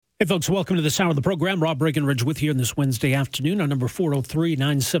Hey, folks, welcome to this hour of the program. Rob Breckenridge with you on this Wednesday afternoon on number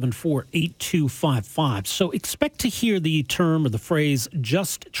 403-974-8255. So expect to hear the term or the phrase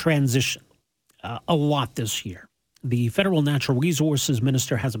just transition a lot this year. The Federal Natural Resources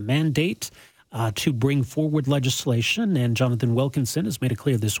Minister has a mandate to bring forward legislation, and Jonathan Wilkinson has made it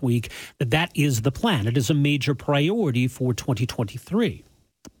clear this week that that is the plan. It is a major priority for 2023.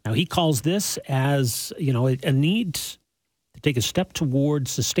 Now, he calls this as, a need to take a step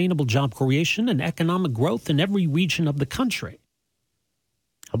towards sustainable job creation and economic growth in every region of the country.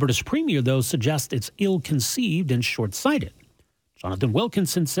 Alberta's premier, though, suggests it's ill-conceived and short-sighted. Jonathan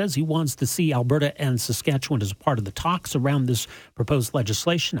Wilkinson says he wants to see Alberta and Saskatchewan as a part of the talks around this proposed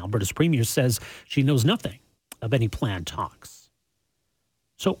legislation. Alberta's premier says she knows nothing of any planned talks.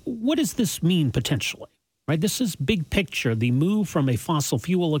 So what does this mean potentially? Right? This is big picture, the move from a fossil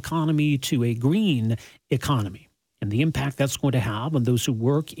fuel economy to a green economy, and the impact that's going to have on those who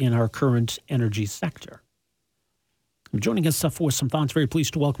work in our current energy sector. Joining us for some thoughts, very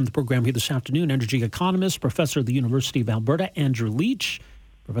pleased to welcome the program here this afternoon, energy economist, professor at the University of Alberta, Andrew Leach.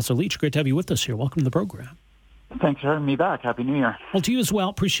 Professor Leach, great to have you with us here. Welcome to the program. Thanks for having me back. Happy New Year. Well, to you as well.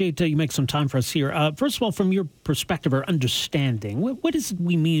 Appreciate you make some time for us here. First of all, from your perspective or understanding, what does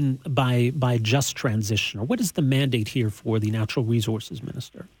we mean by just transition, or what is the mandate here for the Natural Resources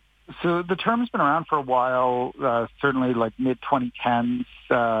Minister? So the term's been around for a while, certainly like mid-2010s.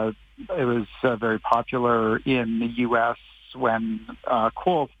 It was very popular in the U.S. when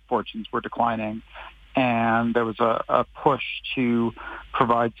coal fortunes were declining, and there was a push to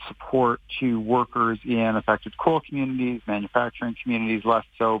provide support to workers in affected coal communities, manufacturing communities less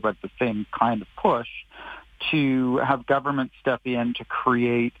so, but the same kind of push to have government step in to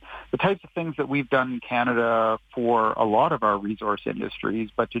create the types of things that we've done in Canada for a lot of our resource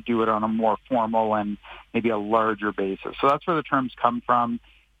industries, but to do it on a more formal and maybe a larger basis. So that's where the terms come from.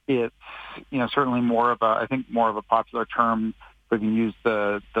 It's, certainly more of a popular term. We can use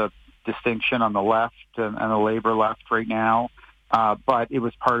the distinction on the left and the Labour left right now. But it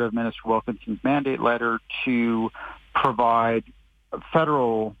was part of Minister Wilkinson's mandate letter to provide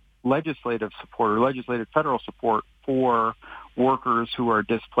federal legislative support or legislative federal support for workers who are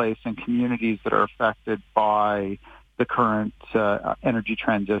displaced in communities that are affected by the current energy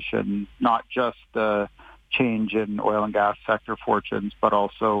transition, not just the change in oil and gas sector fortunes, but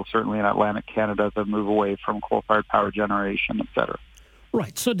also certainly in Atlantic Canada, the move away from coal-fired power generation, et cetera.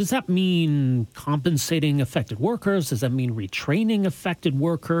 Right. So does that mean compensating affected workers? Does that mean retraining affected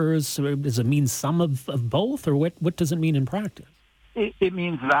workers? Or does it mean some of both? Or what does it mean in practice? It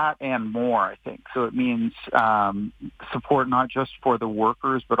means that and more, I think. So it means support not just for the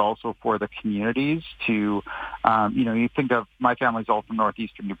workers, but also for the communities to, you think of my family's all from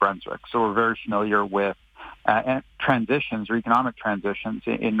northeastern New Brunswick, so we're very familiar with transitions or economic transitions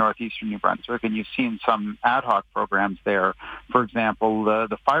in northeastern New Brunswick, and you've seen some ad hoc programs there. For example,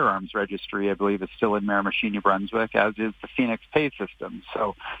 the firearms registry, I believe, is still in Miramichi, New Brunswick, as is the Phoenix Pay System.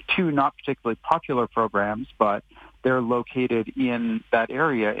 So two not particularly popular programs, but they're located in that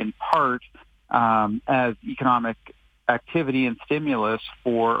area in part as economic activity and stimulus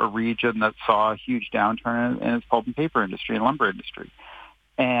for a region that saw a huge downturn in its pulp and paper industry and lumber industry.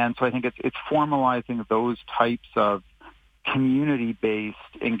 And so I think it's formalizing those types of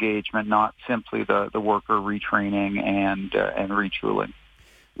community-based engagement, not simply the worker retraining and retooling.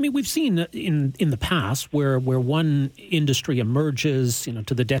 I mean, we've seen in the past where one industry emerges,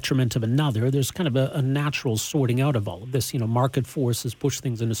 to the detriment of another. There's kind of a natural sorting out of all of this. Market forces push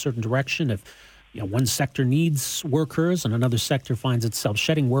things in a certain direction. If one sector needs workers and another sector finds itself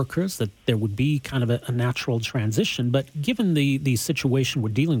shedding workers, that there would be kind of a natural transition. But given the situation we're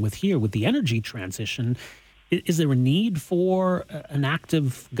dealing with here with the energy transition, is there a need for an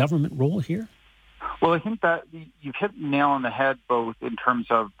active government role here? Well, I think that you've hit the nail on the head, both in terms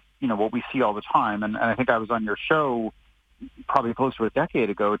of, what we see all the time. And I think I was on your show probably close to a decade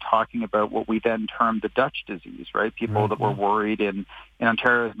ago talking about what we then termed the Dutch disease, right? People that were worried in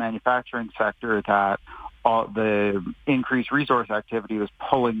Ontario's manufacturing sector that the increased resource activity was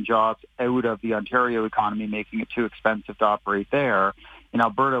pulling jobs out of the Ontario economy, making it too expensive to operate there. In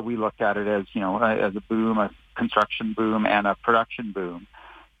Alberta, we looked at it as, as a boom, a construction boom and a production boom.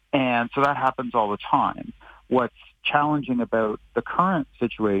 And so that happens all the time. What's challenging about the current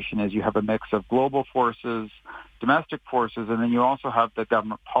situation is you have a mix of global forces, domestic forces, and then you also have the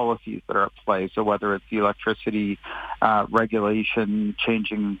government policies that are at play. So whether it's the electricity regulation,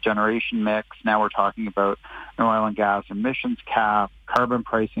 changing generation mix, now we're talking about an oil and gas emissions cap, carbon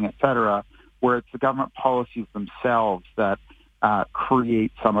pricing, et cetera, where it's the government policies themselves that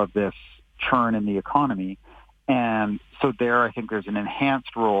create some of this churn in the economy. And so there, I think there's an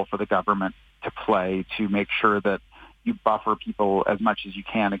enhanced role for the government to play to make sure that you buffer people as much as you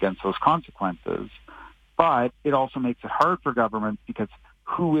can against those consequences. But it also makes it hard for governments because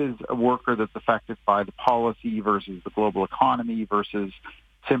who is a worker that's affected by the policy versus the global economy versus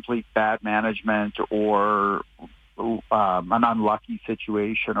simply bad management or an unlucky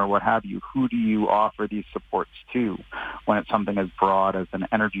situation or what have you? Who do you offer these supports to when it's something as broad as an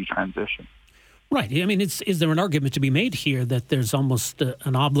energy transition? Right. I mean, is there an argument to be made here that there's almost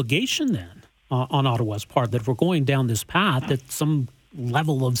an obligation then on Ottawa's part that if we're going down this path, that some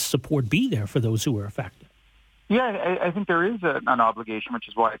level of support be there for those who are affected? Yeah, I think there is an obligation, which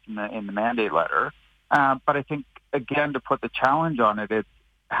is why it's in the mandate letter. But I think, again, to put the challenge on it, it's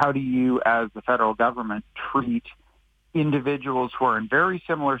how do you, as the federal government, treat individuals who are in very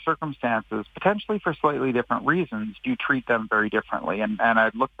similar circumstances, potentially for slightly different reasons? Do you treat them very differently? And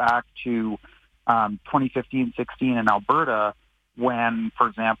I'd look back to 2015-16 in Alberta when, for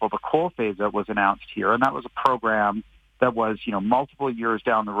example, the coal phase-out was announced here, and that was a program that was, multiple years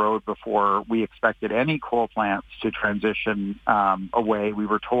down the road before we expected any coal plants to transition away. We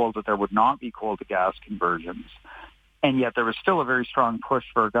were told that there would not be coal to gas conversions. And yet there was still a very strong push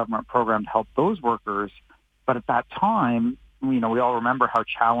for a government program to help those workers. But at that time, we all remember how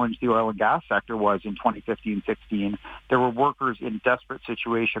challenged the oil and gas sector was in 2015-16. There were workers in desperate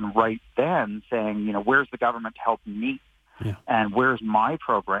situation right then saying, where's the government to help me? Yeah. And where's my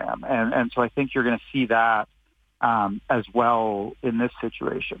program? And so I think you're going to see that as well in this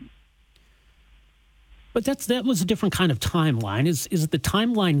situation. But that was a different kind of timeline. Is the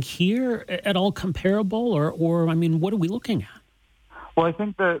timeline here at all comparable, or I mean, what are we looking at? Well, I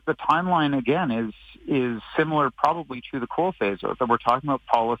think the timeline again is similar, probably to the coal phase. That we're talking about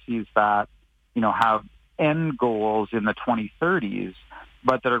policies that have end goals in the 2030s,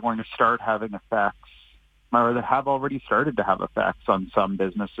 but that are going to start having effects, or that have already started to have effects on some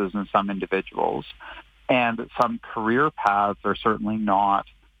businesses and some individuals. And some career paths are certainly not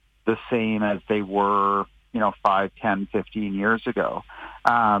the same as they were, 5, 10, 15 years ago.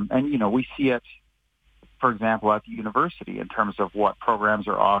 And we see it, for example, at the university in terms of what programs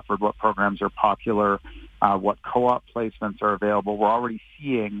are offered, what programs are popular, what co-op placements are available. We're already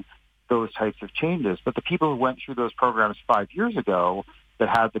seeing those types of changes. But the people who went through those programs 5 years ago that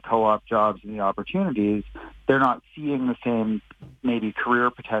had the co-op jobs and the opportunities, they're not seeing the same maybe career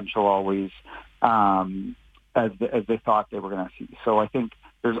potential always as they thought they were going to see. So I think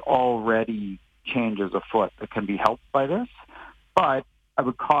there's already changes afoot that can be helped by this. But I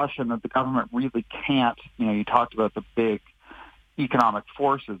would caution that the government really can't, you talked about the big economic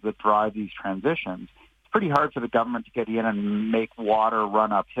forces that drive these transitions. It's pretty hard for the government to get in and make water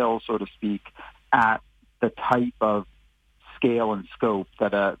run uphill, so to speak, at the type of scale and scope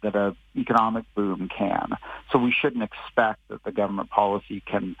that a economic boom can. So we shouldn't expect that the government policy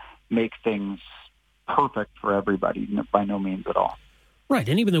can make things perfect for everybody, by no means at all. Right,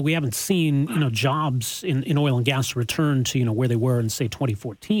 and even though we haven't seen, jobs in oil and gas return to, where they were in, say,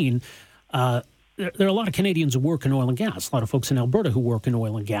 2014, there are a lot of Canadians who work in oil and gas, a lot of folks in Alberta who work in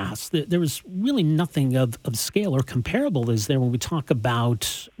oil and gas. There is really nothing of scale or comparable, is there, when we talk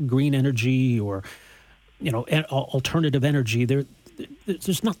about green energy or, alternative energy.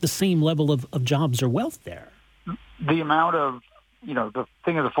 There's not the same level of jobs or wealth there. The amount of the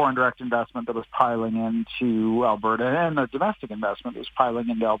thing of the foreign direct investment that was piling into Alberta and the domestic investment that was piling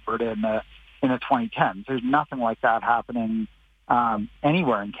into Alberta in the 2010s. There's nothing like that happening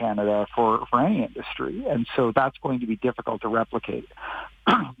anywhere in Canada for any industry. And so that's going to be difficult to replicate.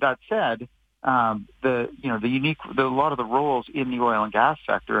 That said, a lot of the roles in the oil and gas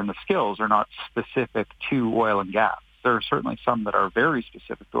sector and the skills are not specific to oil and gas. There are certainly some that are very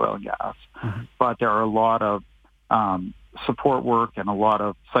specific to oil and gas, but there are a lot of support work and a lot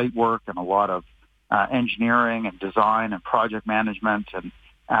of site work and a lot of engineering and design and project management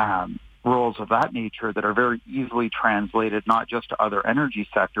and roles of that nature that are very easily translated not just to other energy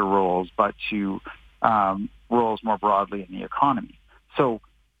sector roles, but to roles more broadly in the economy. So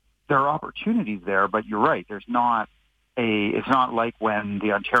there are opportunities there, but you're right. It's not like when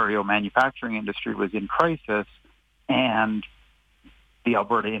the Ontario manufacturing industry was in crisis and the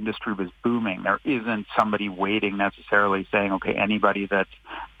Alberta industry was booming. There isn't somebody waiting necessarily saying, okay, anybody that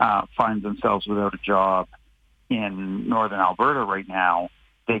finds themselves without a job in northern Alberta right now,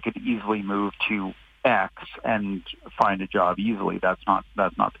 they could easily move to X and find a job easily. That's not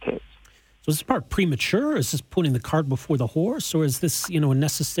the case. So is this part premature? Is this putting the cart before the horse? Or is this, a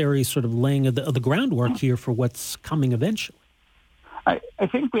necessary sort of laying of the groundwork here for what's coming eventually? I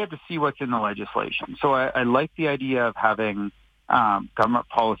think we have to see what's in the legislation. So I like the idea of having government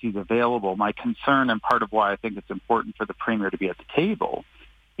policies available. My concern, and part of why I think it's important for the Premier to be at the table,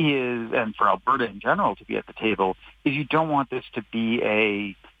 is, and for Alberta in general to be at the table, is you don't want this to be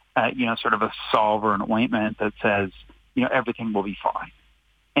a sort of a salve or an ointment that says, everything will be fine.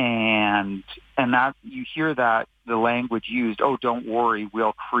 And that you hear that the language used, oh, don't worry,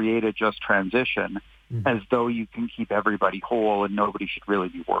 we'll create a just transition, as though you can keep everybody whole and nobody should really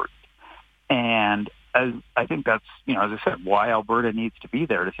be worried. And as I think that's, as I said, why Alberta needs to be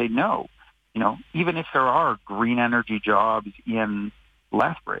there to say no. Even if there are green energy jobs in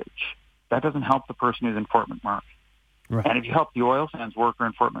Lethbridge, that doesn't help the person who's in Fort McMurray. Right. And if you help the oil sands worker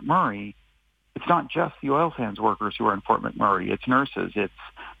in Fort McMurray, it's not just the oil sands workers who are in Fort McMurray. It's nurses, it's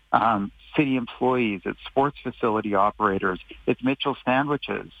city employees, it's sports facility operators, it's Mitchell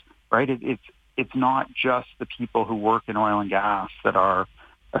Sandwiches, right? It's not just the people who work in oil and gas that are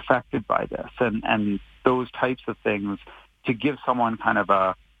affected by this. And those types of things, to give someone kind of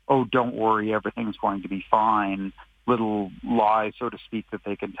a, oh, don't worry, everything's going to be fine, little lie, so to speak, that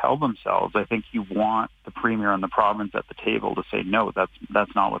they can tell themselves. I think you want the Premier and the province at the table to say, no,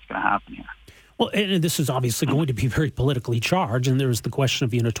 that's not what's going to happen here. Well, and this is obviously going to be very politically charged, and there's the question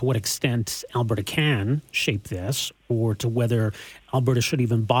of, to what extent Alberta can shape this, or to whether Alberta should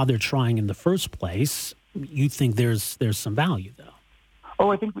even bother trying in the first place. You think there's some value, though?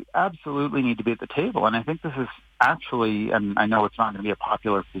 Oh, I think we absolutely need to be at the table, and I think this is actually, and I know it's not going to be a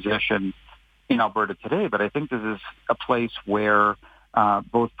popular position in Alberta today, but I think this is a place where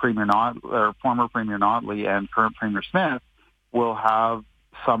both former Premier Notley and current Premier Smith will have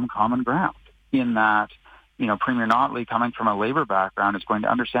some common ground, in that, Premier Notley, coming from a Labour background, is going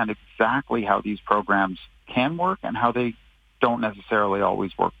to understand exactly how these programs can work and how they don't necessarily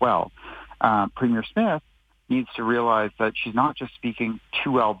always work well. Premier Smith needs to realize that she's not just speaking to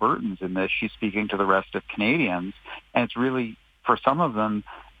Albertans in this, she's speaking to the rest of Canadians, and it's really, for some of them,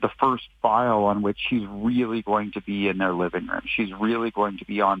 the first file on which she's really going to be in their living room. She's really going to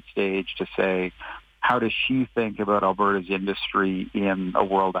be on stage to say, how does she think about Alberta's industry in a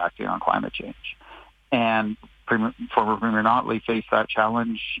world acting on climate change? And former Premier Notley faced that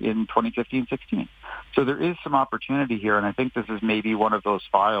challenge in 2015-16. So there is some opportunity here, and I think this is maybe one of those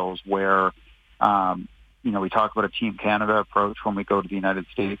files where, we talk about a Team Canada approach when we go to the United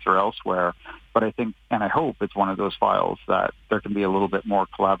States or elsewhere, but I think, and I hope, it's one of those files that there can be a little bit more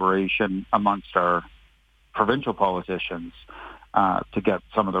collaboration amongst our provincial politicians to get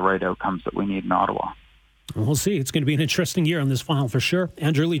some of the right outcomes that we need in Ottawa. We'll see. It's going to be an interesting year on this file for sure.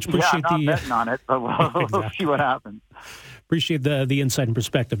 Andrew Leach, appreciate I'm not betting on it, but we'll see what happens. Appreciate the insight and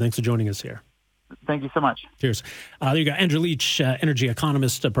perspective. Thanks for joining us here. Thank you so much. Cheers. There you go. Andrew Leach, energy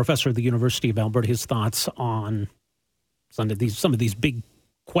economist, professor at the University of Alberta. His thoughts on some of these big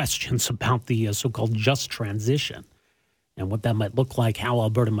questions about the so-called just transition and what that might look like, how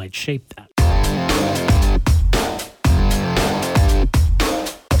Alberta might shape that.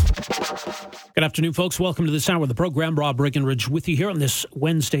 Good afternoon, folks. Welcome to this hour of the program. Rob Breckenridge with you here on this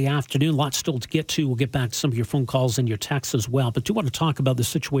Wednesday afternoon. Lots still to get to. We'll get back to some of your phone calls and your texts as well. But do want to talk about the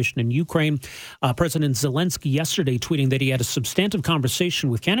situation in Ukraine. President Zelensky yesterday tweeting that he had a substantive conversation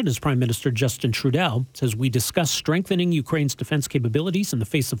with Canada's Prime Minister Justin Trudeau. Says, we discussed strengthening Ukraine's defense capabilities in the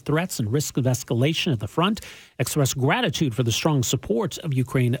face of threats and risk of escalation at the front. Expressed gratitude for the strong support of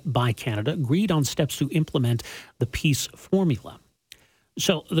Ukraine by Canada. Agreed on steps to implement the peace formula.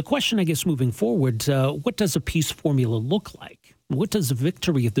 So the question, I guess, moving forward, what does a peace formula look like? What does a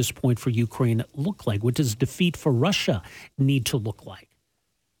victory at this point for Ukraine look like? What does defeat for Russia need to look like?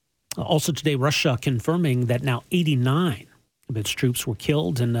 Also today, Russia confirming that now 89 of its troops were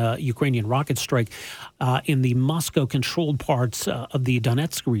killed in a Ukrainian rocket strike in the Moscow-controlled parts of the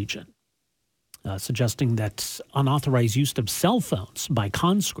Donetsk region, suggesting that unauthorized use of cell phones by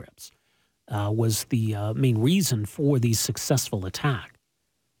conscripts was the main reason for the successful attack.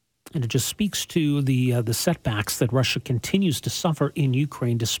 And it just speaks to the setbacks that Russia continues to suffer in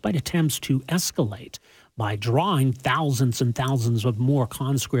Ukraine, despite attempts to escalate by drawing thousands and thousands of more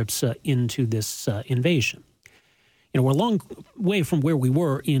conscripts into this invasion. We're a long way from where we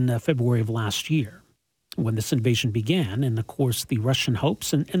were in February of last year when this invasion began. And, of course, the Russian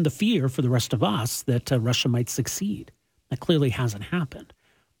hopes and the fear for the rest of us that Russia might succeed. That clearly hasn't happened.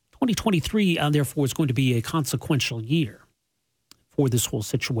 2023, therefore, is going to be a consequential year for this whole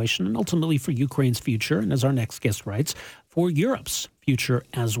situation and ultimately for Ukraine's future, and as our next guest writes, for Europe's future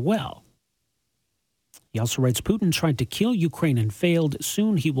as well. He also writes, Putin tried to kill Ukraine and failed.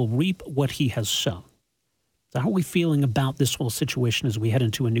 Soon he will reap what he has sown. So how are we feeling about this whole situation as we head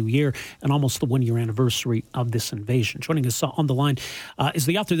into a new year and almost the one-year anniversary of this invasion? Joining us on the line is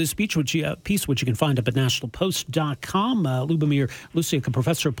the author of this piece, which you can find up at nationalpost.com, Lubomir Lusiak, a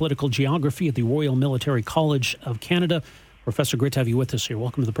professor of political geography at the Royal Military College of Canada. Professor, great to have you with us here.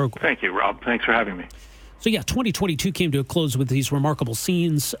 Welcome to the program. Thank you, Rob. Thanks for having me. So, 2022 came to a close with these remarkable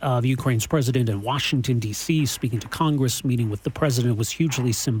scenes of Ukraine's president in Washington, D.C., speaking to Congress, meeting with the president was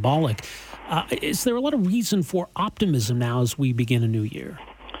hugely symbolic. Is there a lot of reason for optimism now as we begin a new year?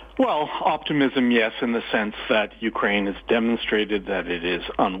 Well, optimism, yes, in the sense that Ukraine has demonstrated that it is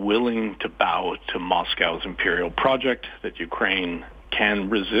unwilling to bow to Moscow's imperial project, that Ukraine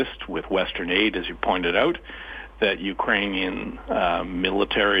can resist with Western aid, as you pointed out, that Ukrainian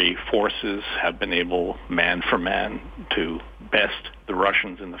military forces have been able, man for man, to best the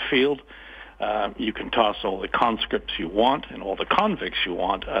Russians in the field. You can toss all the conscripts you want and all the convicts you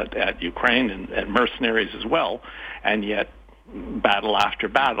want at Ukraine and mercenaries as well, and yet battle after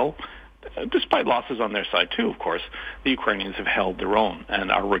battle, despite losses on their side too, of course, the Ukrainians have held their own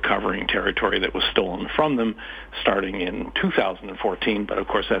and are recovering territory that was stolen from them starting in 2014, but of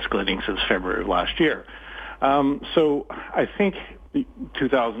course escalating since February of last year. So I think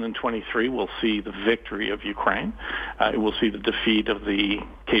 2023 will see the victory of Ukraine. It will see the defeat of the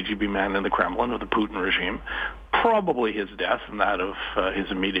KGB man in the Kremlin, of the Putin regime, probably his death and that of his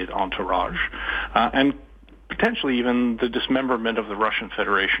immediate entourage, and potentially even the dismemberment of the Russian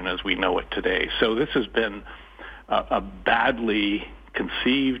Federation as we know it today. So this has been a badly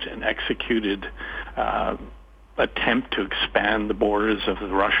conceived and executed attempt to expand the borders of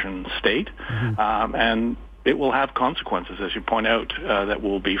the Russian state, and it will have consequences, as you point out, that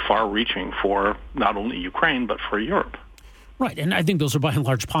will be far-reaching for not only Ukraine, but for Europe. Right, and I think those are by and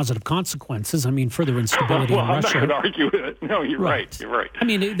large positive consequences. I mean, further instability in Russia. I'm not going to argue with it. No, you're right. You're right. I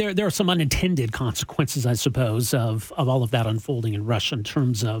mean, there are some unintended consequences, I suppose, of all of that unfolding in Russia in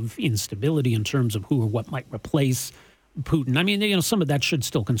terms of instability, in terms of who or what might replace Putin. I mean, some of that should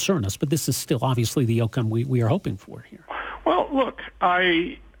still concern us, but this is still obviously the outcome we are hoping for here. Well, look,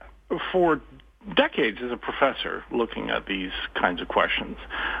 for decades as a professor looking at these kinds of questions,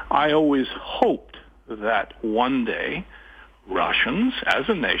 I always hoped that one day Russians as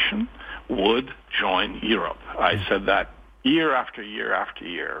a nation would join Europe. I said that year after year after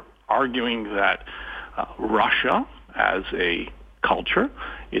year, arguing that Russia as a culture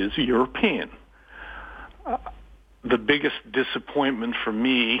is European. The biggest disappointment for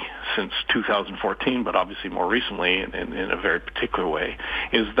me since 2014, but obviously more recently in a very particular way,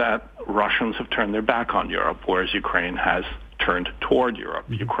 is that Russians have turned their back on Europe, whereas Ukraine has turned toward Europe.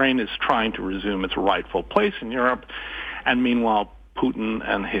 Ukraine is trying to resume its rightful place in Europe, and meanwhile Putin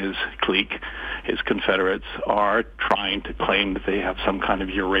and his clique, his confederates, are trying to claim that they have some kind of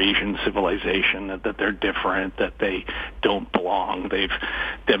Eurasian civilization, that they're different, that they don't belong. They've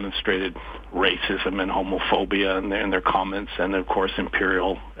demonstrated racism and homophobia in their comments, and of course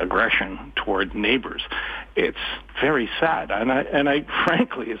imperial aggression toward neighbors. It's very sad, and I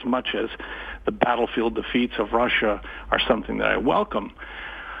frankly, as much as the battlefield defeats of Russia are something that I welcome,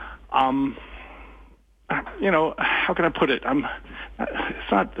 how can I put it?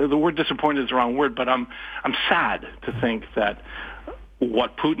 It's not the word disappointed is the wrong word, but I'm sad to think that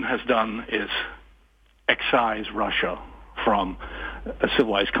what Putin has done is excise Russia from a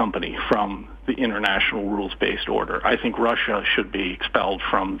civilized company, from the international rules-based order. I think Russia should be expelled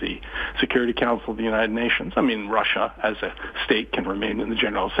from the Security Council of the United Nations. I mean, Russia as a state can remain in the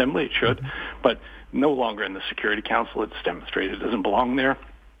General Assembly, it should, but no longer in the Security Council. It's demonstrated it doesn't belong there.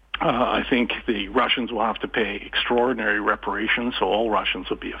 I think the Russians will have to pay extraordinary reparations, so all Russians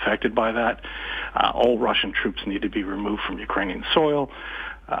will be affected by that. All Russian troops need to be removed from Ukrainian soil.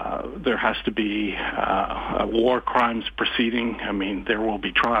 There has to be a war crimes proceeding. I mean, there will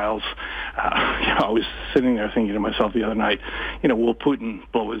be trials. I was sitting there thinking to myself the other night, will Putin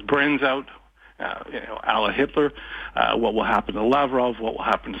blow his brains out? A la Hitler, what will happen to Lavrov, what will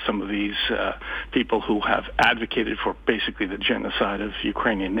happen to some of these people who have advocated for basically the genocide of the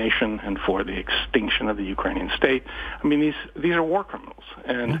Ukrainian nation and for the extinction of the Ukrainian state. I mean, these are war criminals.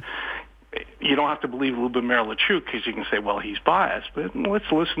 And you don't have to believe Lubomir Lusiak because you can say, well, he's biased, but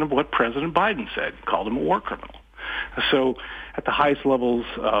let's listen to what President Biden said, called him a war criminal. So at the highest levels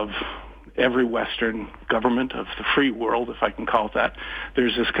of every Western government of the free world, if I can call it that,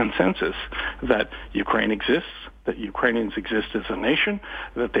 there's this consensus that Ukraine exists, that Ukrainians exist as a nation,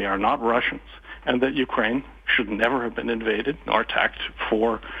 that they are not Russians, and that Ukraine should never have been invaded nor attacked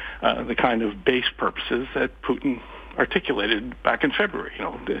for the kind of base purposes that Putin articulated back in February,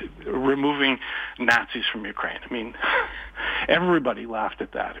 removing Nazis from Ukraine. I mean, everybody laughed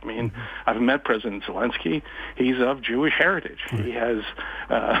at that. I mean, I've met President Zelensky. He's of Jewish heritage. He has,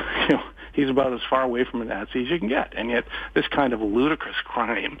 he's about as far away from a Nazi as you can get. And yet this kind of ludicrous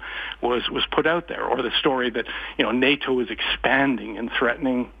crime was put out there. Or the story that, NATO is expanding and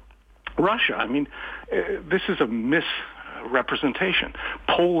threatening Russia. I mean, this is a misrepresentation.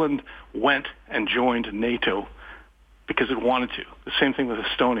 Poland went and joined NATO because it wanted to. The same thing with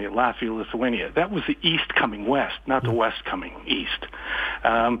Estonia, Latvia, Lithuania. That was the East coming West, not the West coming East.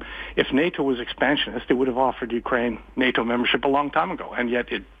 If NATO was expansionist, it would have offered Ukraine NATO membership a long time ago, and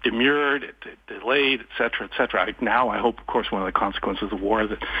yet it demurred, it delayed, et cetera. Now I hope, of course, one of the consequences of the war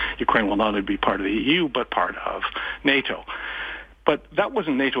that Ukraine will not only be part of the EU, but part of NATO. But that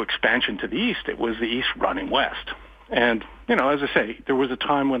wasn't NATO expansion to the East. It was the East running West. And, as I say, there was a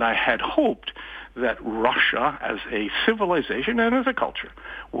time when I had hoped that Russia as a civilization and as a culture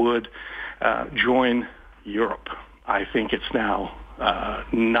would join Europe. I think it's now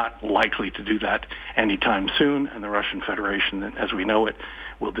not likely to do that anytime soon, and the Russian Federation, as we know it,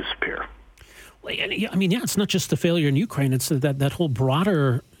 will disappear. I mean, it's not just the failure in Ukraine. It's that whole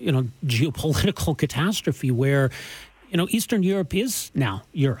broader, geopolitical catastrophe where, Eastern Europe is now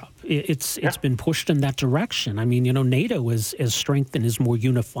Europe. It's been pushed in that direction. I mean, NATO is strengthened, is more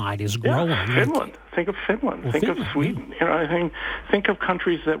unified, is growing. Yeah, Finland. Think of Finland. Think of Sweden. Yeah. Think of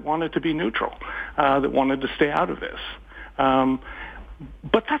countries that wanted to be neutral, that wanted to stay out of this.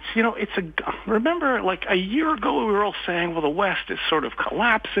 But that's, remember, like a year ago, we were all saying, well, the West is sort of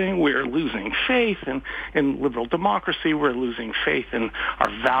collapsing. We're losing faith in liberal democracy. We're losing faith in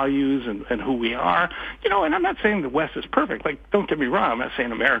our values and who we are. And I'm not saying the West is perfect. Like, don't get me wrong. I'm not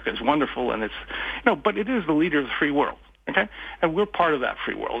saying America is wonderful and it's, but it is the leader of the free world. Okay. And we're part of that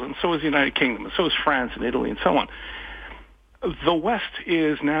free world. And so is the United Kingdom. And so is France and Italy and so on. The West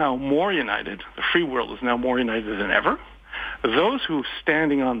is now more united. The free world is now more united than ever. Those who are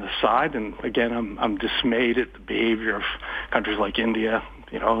standing on the side, and again, I'm dismayed at the behavior of countries like India,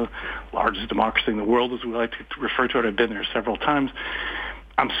 largest democracy in the world, as we like to refer to it. I've been there several times.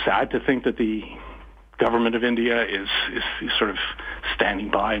 I'm sad to think that the government of India is sort of standing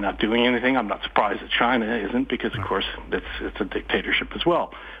by and not doing anything. I'm not surprised that China isn't, because, of course, it's a dictatorship as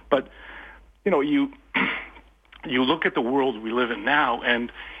well. But, you look at the world we live in now,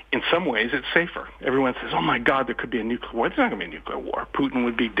 and in some ways, it's safer. Everyone says, oh, my God, there could be a nuclear war. There's not going to be a nuclear war. Putin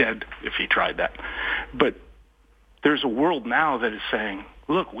would be dead if he tried that. But there's a world now that is saying,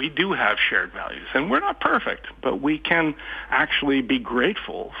 look, we do have shared values, and we're not perfect, but we can actually be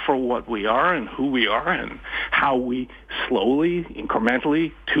grateful for what we are and who we are and how we slowly,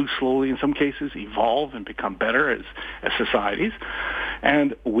 incrementally, too slowly in some cases, evolve and become better as societies.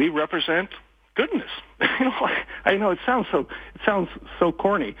 And we represent goodness. I know it sounds so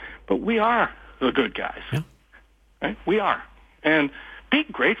corny, but we are the good guys. Yeah. Right? We are. And be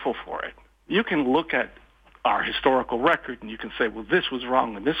grateful for it. You can look at our historical record and you can say, well, this was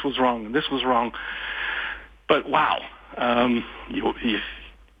wrong and this was wrong and this was wrong. But wow,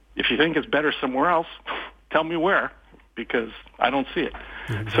 if you think it's better somewhere else, tell me where, because I don't see it.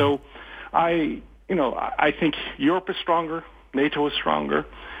 Mm-hmm. So I think Europe is stronger. NATO is stronger.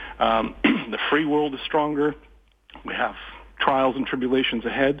 The free world is stronger. We have trials and tribulations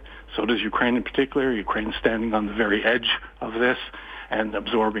ahead. So does Ukraine in particular. Ukraine standing on the very edge of this and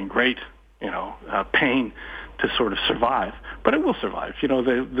absorbing great, pain to sort of survive. But it will survive.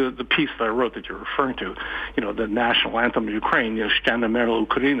 The piece that I wrote that you're referring to, the national anthem of Ukraine, Shchana Merla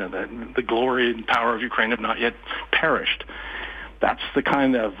Ukraina, the glory and power of Ukraine have not yet perished. That's the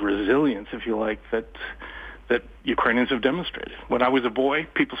kind of resilience, if you like, that Ukrainians have demonstrated. When I was a boy,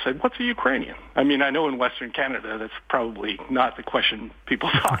 people said, what's a Ukrainian? I mean, I know in Western Canada that's probably not the question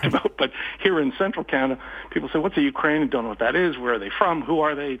people talked about, but here in Central Canada, people say, what's a Ukrainian? Don't know what that is. Where are they from? Who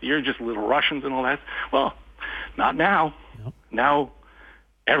are they? You're just little Russians and all that. Well, not now. Yep. Now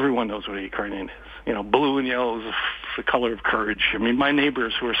everyone knows what a Ukrainian is. Blue and yellow is the color of courage. I mean, my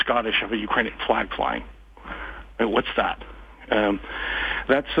neighbors who are Scottish have a Ukrainian flag flying. What's that?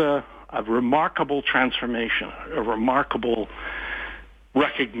 That's a remarkable transformation, a remarkable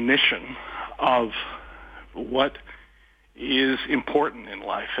recognition of what is important in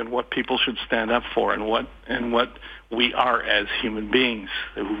life and what people should stand up for and what we are as human beings,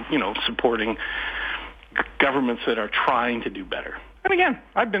 supporting governments that are trying to do better. And again,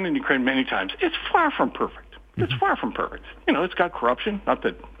 I've been in Ukraine many times. It's far from perfect. It's far from perfect. It's got corruption. Not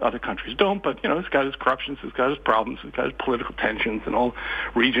that other countries don't, but, it's got its corruptions, it's got its problems, it's got its political tensions and all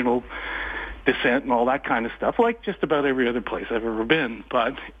regional, dissent and all that kind of stuff, like just about every other place I've ever been.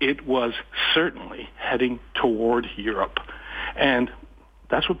 But it was certainly heading toward Europe. And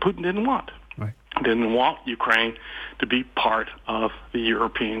that's what Putin didn't want. Right. Didn't want Ukraine to be part of the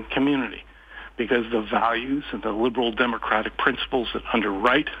European community, because the values and the liberal democratic principles that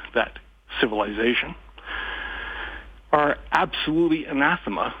underwrite that civilization are absolutely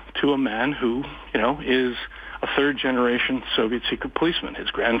anathema to a man who, is a third-generation Soviet secret policeman.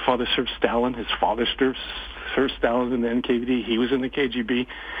 His grandfather served Stalin. His father served Stalin in the NKVD. He was in the KGB.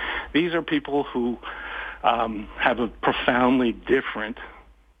 These are people who have a profoundly different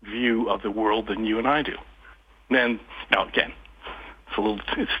view of the world than you and I do. And, again,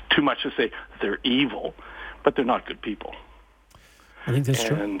 it's too much to say they're evil, but they're not good people. I think that's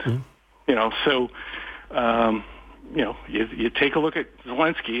true. And, you take a look at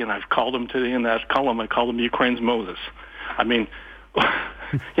Zelensky, and I've called him today in that column, I called him Ukraine's Moses. I mean,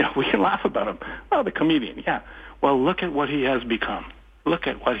 we can laugh about him. Oh, the comedian, yeah. Well, look at what he has become. Look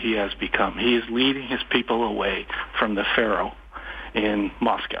at what he has become. He is leading his people away from the Pharaoh in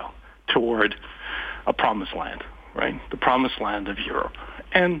Moscow toward a promised land, right? The promised land of Europe.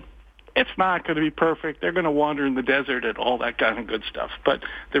 And it's not going to be perfect. They're going to wander in the desert and all that kind of good stuff. But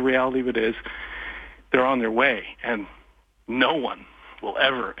the reality of it is they're on their way. And no one will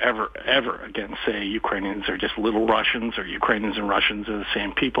ever, ever, ever again say Ukrainians are just little Russians, or Ukrainians and Russians are the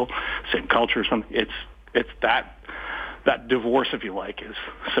same people, same culture or something. It's that divorce, if you like, is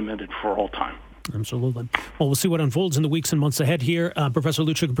cemented for all time. Absolutely. Well, we'll see what unfolds in the weeks and months ahead here. Professor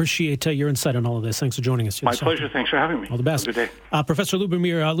Luchuk, appreciate your insight on all of this. Thanks for joining us. My pleasure. Thanks for having me. All the best. Have a good day. Professor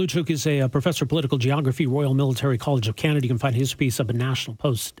Lubomir Luchuk is a professor of political geography, Royal Military College of Canada. You can find his piece up at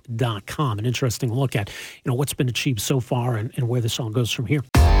nationalpost.com. An interesting look at what's been achieved so far and where this all goes from here.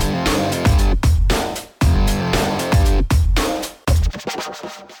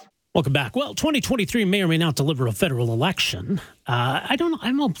 Welcome back. Well, 2023 may or may not deliver a federal election. I don't know.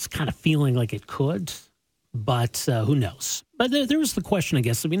 I'm almost kind of feeling like it could, but who knows? But there is the question, I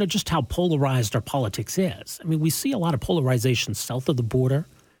guess, of, just how polarized our politics is. I mean, we see a lot of polarization south of the border,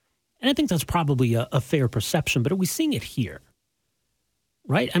 and I think that's probably a fair perception, but are we seeing it here?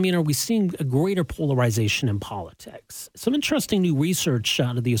 Right? I mean, are we seeing a greater polarization in politics? Some interesting new research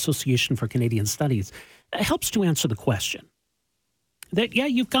out of the Association for Canadian Studies helps to answer the question. That,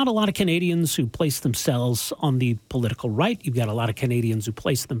 you've got a lot of Canadians who place themselves on the political right. You've got a lot of Canadians who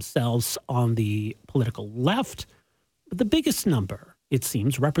place themselves on the political left. But the biggest number, it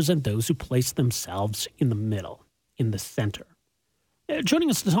seems, represent those who place themselves in the middle, in the center. Joining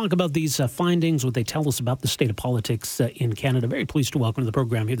us to talk about these findings, what they tell us about the state of politics in Canada, very pleased to welcome to the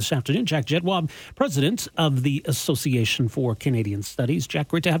program here this afternoon, Jack Jedwab, president of the Association for Canadian Studies. Jack,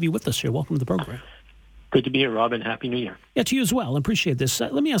 great to have you with us here. Welcome to the program. Good to be here, Robin. Happy New Year. Yeah, to you as well. I appreciate this.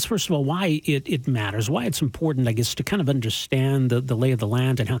 Let me ask, first of all, why it matters, why it's important, I guess, to kind of understand the lay of the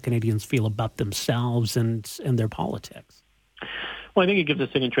land and how Canadians feel about themselves and their politics. Well, I think it gives us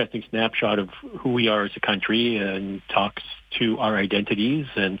an interesting snapshot of who we are as a country and talks to our identities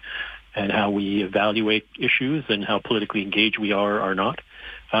and how we evaluate issues and how politically engaged we are or not.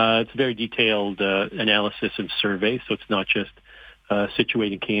 It's a very detailed analysis and survey, so it's not just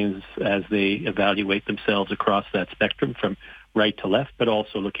situating Canadians as they evaluate themselves across that spectrum from right to left, but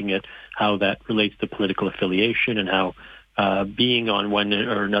also looking at how that relates to political affiliation and how being on one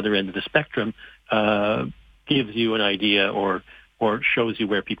or another end of the spectrum gives you an idea or shows you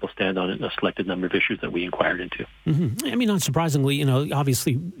where people stand on a selected number of issues that we inquired into. Mm-hmm. I mean, not surprisingly,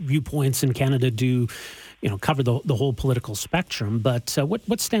 obviously viewpoints in Canada do, cover the whole political spectrum, but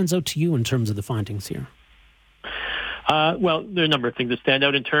what stands out to you in terms of the findings here? Well, there are a number of things that stand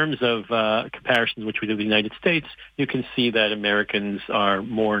out in terms of comparisons which we do with the United States. You can see that Americans are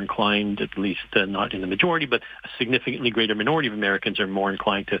more inclined, at least not in the majority, but a significantly greater minority of Americans are more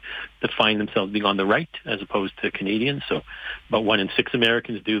inclined to find themselves being on the right as opposed to Canadians. So about 1 in 6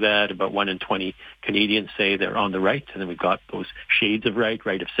 Americans do that. About 1 in 20 Canadians say they're on the right. And then we've got those shades of right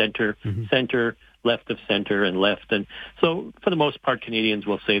of center, center, left of center, and left. And so for the most part, Canadians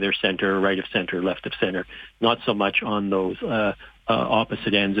will say they're center, right of center, left of center, not so much on those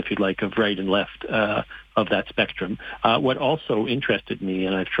opposite ends, if you'd like, of right and left of that spectrum. What also interested me,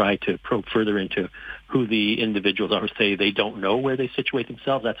 and I've tried to probe further into who the individuals are who say they don't know where they situate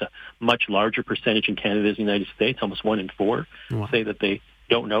themselves. That's a much larger percentage in Canada as the United States. Almost 1 in 4 say that they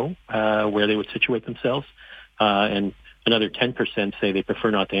don't know where they would situate themselves. And another 10% say they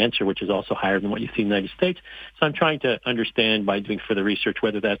prefer not to answer, which is also higher than what you see in the United States. So I'm trying to understand by doing further research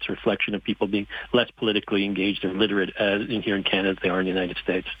whether that's a reflection of people being less politically engaged or literate in here in Canada as they are in the United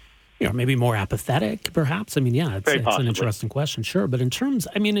States. maybe more apathetic, perhaps. I mean, yeah, it's an interesting question, sure. But in terms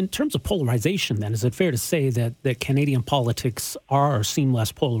of polarization, then, is it fair to say that Canadian politics are or seem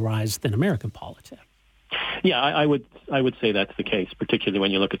less polarized than American politics? Yeah, I would say that's the case, particularly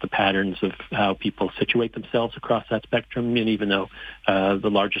when you look at the patterns of how people situate themselves across that spectrum. And even though the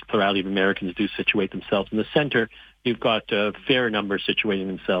largest plurality of Americans do situate themselves in the center, you've got a fair number situating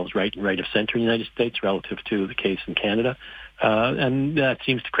themselves right of center in the United States relative to the case in Canada. And that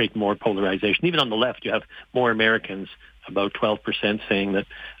seems to create more polarization. Even on the left, you have more Americans, about 12%, saying that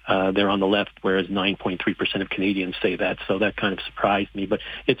they're on the left, whereas 9.3% of Canadians say that. So that kind of surprised me. But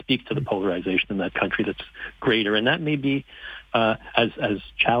it speaks to the polarization in that country that's greater. And that may be as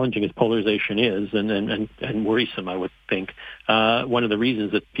challenging as polarization is and worrisome, I would think. One of the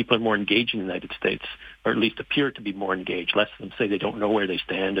reasons that people are more engaged in the United States, or at least appear to be more engaged. Less of them say they don't know where they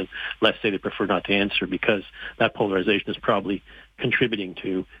stand, and less say they prefer not to answer, because that polarization is probably contributing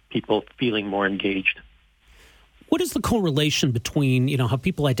to people feeling more engaged. What is the correlation between, how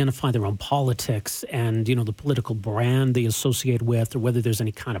people identify their own politics and, the political brand they associate with, or whether there's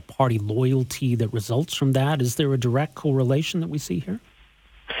any kind of party loyalty that results from that? Is there a direct correlation that we see here?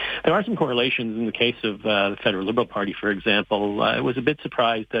 There are some correlations in the case of the Federal Liberal Party, for example. I was a bit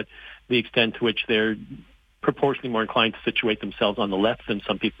surprised at the extent to which they're proportionally more inclined to situate themselves on the left than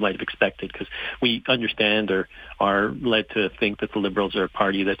some people might have expected, because we understand or are led to think that the Liberals are a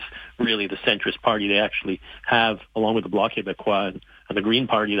party that's really the centrist party. They actually have, along with the Bloc Québécois and the Green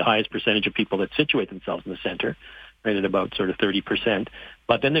Party, the highest percentage of people that situate themselves in the center, right at about sort of 30%.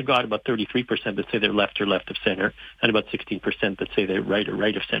 But then they've got about 33% that say they're left or left of center, and about 16% that say they're right or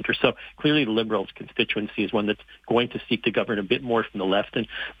right of center. So clearly the Liberals' constituency is one that's going to seek to govern a bit more from the left and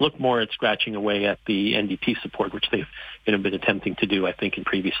look more at scratching away at the NDP support, which they've been attempting to do, I think, in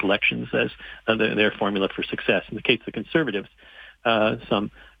previous elections as their formula for success. In the case of the Conservatives,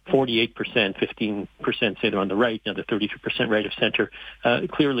 some 48%, 15% say they're on the right, another 33% right of center.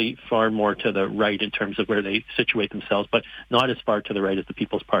 Clearly far more to the right in terms of where they situate themselves, but not as far to the right as the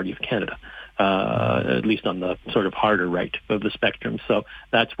People's Party of Canada, at least on the sort of harder right of the spectrum. So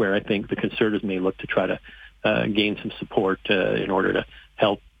that's where I think the Conservatives may look to try to gain some support in order to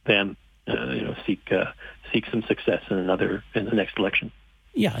help them seek some success in the next election.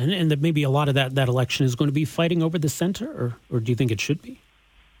 Yeah, and that maybe a lot of that election is going to be fighting over the center, or do you think it should be?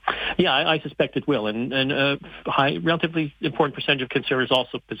 Yeah, I suspect it will. And a relatively important percentage of Conservatives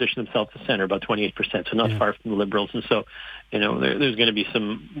also position themselves at center, about 28%, so not far from the Liberals. And so, there's going to be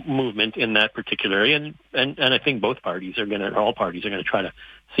some movement in that particular area. And I think both parties all parties are going to try to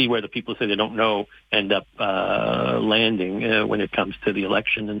see where the people say they don't know end up landing when it comes to the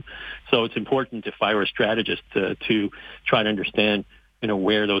election. And so it's important, if I were a strategist, to try to understand,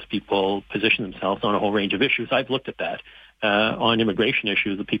 where those people position themselves on a whole range of issues. I've looked at that. On immigration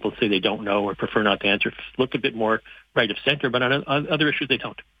issues, the people say they don't know or prefer not to answer. Look a bit more right of center, but on other issues they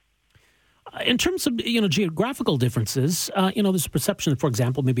don't. In terms of geographical differences, there's a perception that, for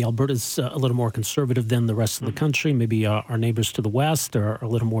example, maybe Alberta's a little more conservative than the rest of the country. Maybe our neighbors to the west are a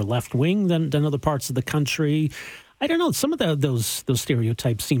little more left wing than other parts of the country. I don't know. Some of those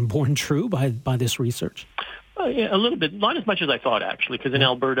stereotypes seem borne true by this research. Yeah, a little bit, not as much as I thought, actually, because in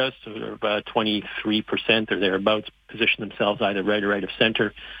Alberta, sort of 23% or thereabouts position themselves either right or right of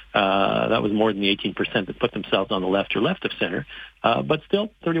center. That was more than the 18% that put themselves on the left or left of center. But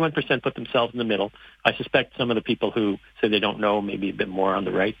still, 31% put themselves in the middle. I suspect some of the people who say they don't know maybe a bit more on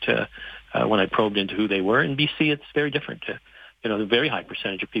the right when I probed into who they were. In BC, it's very different. A very high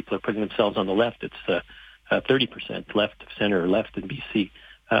percentage of people are putting themselves on the left. It's 30% left of center or left in BC.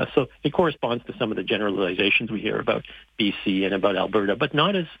 So it corresponds to some of the generalizations we hear about BC and about Alberta, but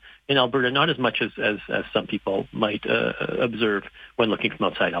not as much as some people might observe when looking from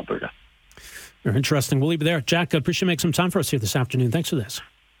outside Alberta. Very interesting. We'll leave it there. Jack, I appreciate you making some time for us here this afternoon. Thanks for this.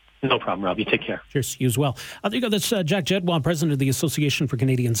 No problem, Rob. You take care. Cheers. You as well. There you go. That's Jack Jedwab, president of the Association for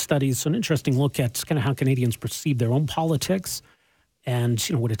Canadian Studies. So an interesting look at kind of how Canadians perceive their own politics and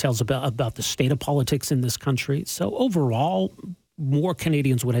what it tells about the state of politics in this country. So overall, more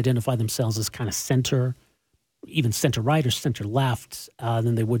Canadians would identify themselves as kind of center, even center-right or center-left,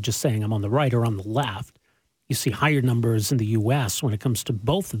 than they would just saying I'm on the right or on the left. You see higher numbers in the U.S. when it comes to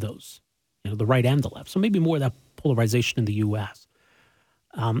both of those, the right and the left. So maybe more of that polarization in the U.S.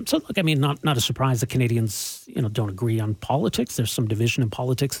 So, look, I mean, not a surprise that Canadians, don't agree on politics. There's some division in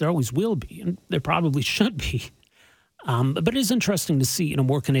politics. There always will be, and there probably should be. But it is interesting to see,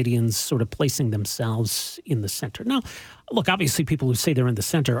 more Canadians sort of placing themselves in the center. Now, look, obviously people who say they're in the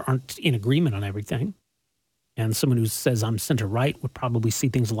center aren't in agreement on everything. And someone who says I'm center right would probably see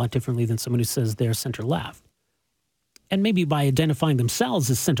things a lot differently than someone who says they're center left. And maybe by identifying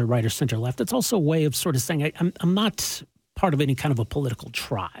themselves as center-right or center-left, it's also a way of sort of saying, I'm not part of any kind of a political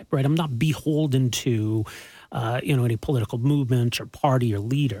tribe, right? I'm not beholden to, any political movement or party or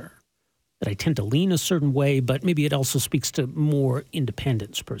leader, that I tend to lean a certain way, but maybe it also speaks to more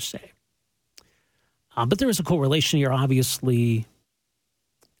independence per se. But there is a correlation here, obviously.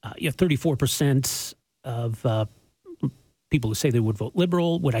 You have 34% of people who say they would vote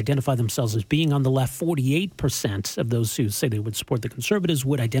Liberal would identify themselves as being on the left. 48% of those who say they would support the Conservatives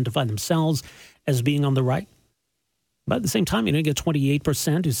would identify themselves as being on the right. But at the same time, you get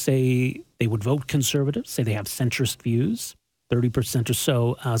 28% who say they would vote Conservative, say they have centrist views. 30% or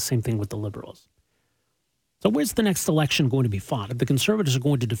so, same thing with the Liberals. So where's the next election going to be fought? If the Conservatives are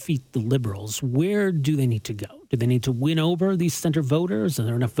going to defeat the Liberals, where do they need to go? Do they need to win over these center voters? Are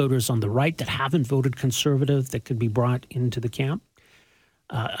there enough voters on the right that haven't voted Conservative that could be brought into the camp?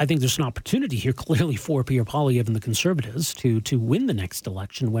 I think there's an opportunity here, clearly, for Pierre Poilievre and the Conservatives to win the next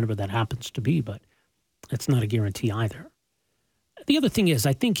election, whenever that happens to be, but it's not a guarantee either. The other thing is,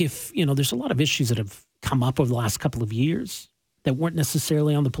 I think if, there's a lot of issues that have come up over the last couple of years that weren't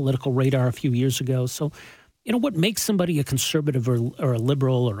necessarily on the political radar a few years ago. So, what makes somebody a conservative or a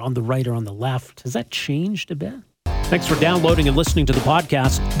liberal or on the right or on the left? Has that changed a bit? Thanks for downloading and listening to the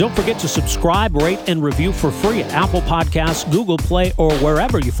podcast. Don't forget to subscribe, rate, and review for free at Apple Podcasts, Google Play, or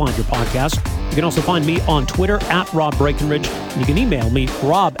wherever you find your podcast. You can also find me on Twitter at Rob Breckenridge, and you can email me,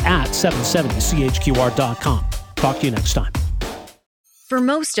 rob@770chqr.com. Talk to you next time. For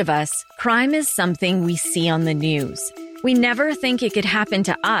most of us, crime is something we see on the news. We never think it could happen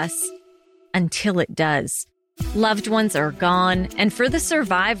to us until it does. Loved ones are gone, and for the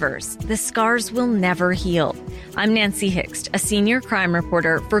survivors, the scars will never heal. I'm Nancy Hixt, a senior crime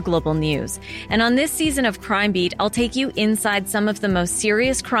reporter for Global News. And on this season of Crime Beat, I'll take you inside some of the most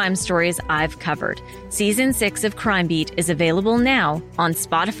serious crime stories I've covered. Season 6 of Crime Beat is available now on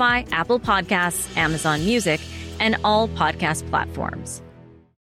Spotify, Apple Podcasts, Amazon Music, and all podcast platforms.